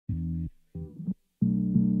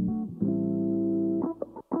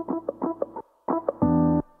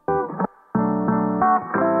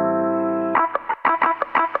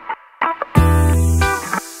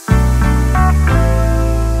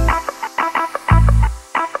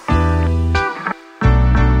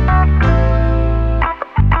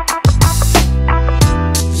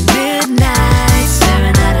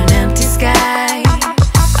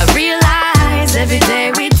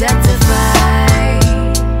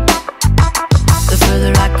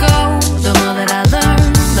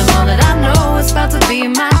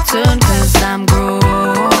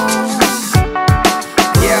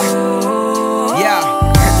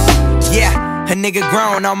nigga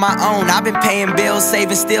grown on my own. I've been paying bills,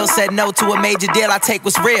 saving still, said no to a major deal. I take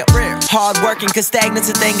what's real. Hard working, cause stagnant's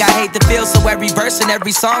a thing I hate to feel. So every verse and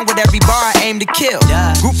every song with every bar I aim to kill.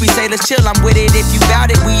 Groupies say let's chill, I'm with it if you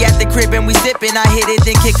bout it. We at the crib and we sippin', I hit it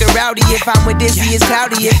then kick a rowdy. If I'm with Dizzy it's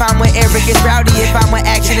cloudy, if I'm with Eric it's rowdy. If I'm with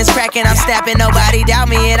Action it's cracking, I'm snapping, nobody doubt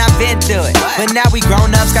me and I've been through it. But now we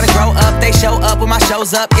grown ups, gotta grow up, they show up when my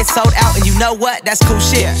show's up. It's sold out and you know what, that's cool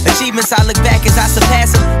shit. Achievements I look back as I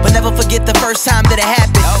surpass them, but never forget the first time that it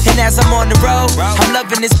happened. And as I'm on the road, I'm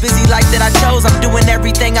loving this busy life that I chose. I'm doing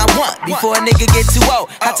everything I want before a nigga get too old.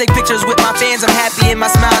 I take pictures with my fans, I'm happy and my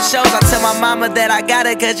smile shows. I tell my mama that I got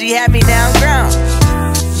her cause she had me down ground.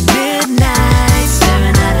 Midnight,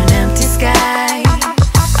 staring at an empty sky.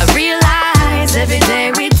 I realize every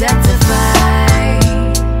day we identify.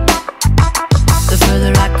 The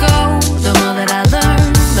further I go, the more that I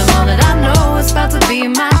learn, the more that I know it's about to be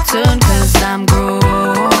my turn. Cause I'm grown.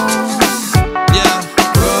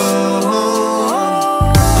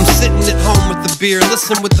 Sitting at home with the beer,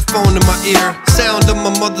 listen with the phone in my ear. Sound of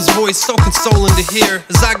my mother's voice, so consoling to hear.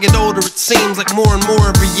 As I get older, it seems like more and more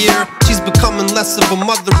every year. She's becoming less of a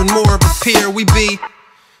mother and more of a peer. We be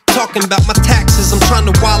talking about my taxes, I'm trying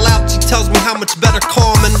to wild out. She tells me how much better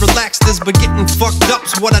calm and relaxed is, but getting fucked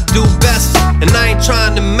up's what I do best. And I ain't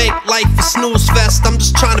trying to make life a snooze fest, I'm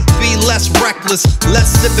just trying to be less reckless.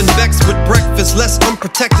 Less sipping Vex with breakfast, less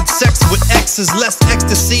unprotected sex with exes, less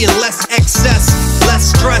ecstasy and less excess,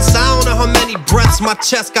 less stress. I don't know how many breaths my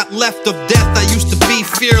chest got left of death. I used to be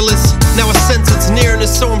fearless, now I sense its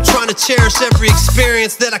nearness, so I'm trying to cherish every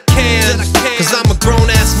experience that I can. Cause I'm a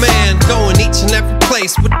grown-ass man, going each and every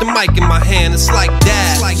place with the mic in my hand, it's like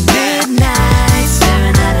that. Midnight,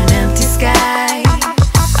 staring at an empty sky.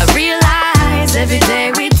 I realize every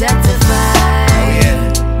day we identify.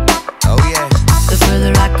 Oh yeah. The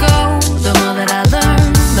further I go, the more that I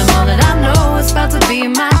learn, the more that I know it's about to be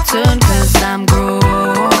my turn. Cause I'm grown.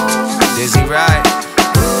 Dizzy Wright.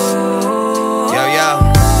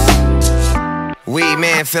 Weed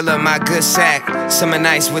man, fill up my good sack. Summer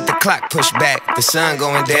nights with the clock pushed back. The sun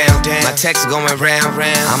going down, my text going round.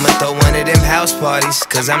 I'ma throw one of them house parties,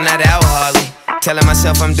 cause I'm not out hardly. Telling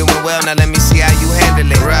myself I'm doing well, now let me see how you handle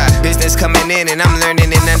it. Business coming in and I'm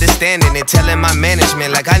learning and understanding it. Telling my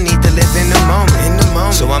management like I need to live in the moment.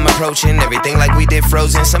 So I'm approaching everything like we did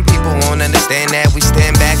Frozen. Some people won't understand that. We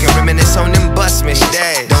stand back and reminisce on them bus missions.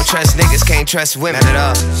 Don't trust niggas, can't trust women. Not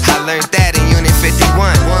at all. I learned that in Unit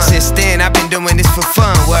 51. Since then I've been doing this for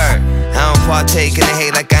fun. Word. I don't partake in the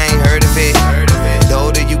hate like I ain't heard of it. The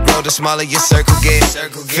older you grow, the smaller your circle gets.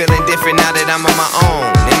 Feeling different now that I'm on my own.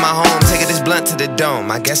 In my home, taking this blunt to the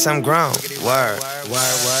dome. I guess I'm grown. Word.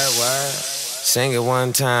 Sing it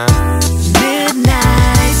one time.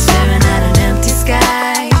 Midnight, staring at an empty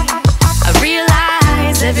sky. I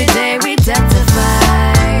realize every day we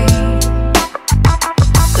identify.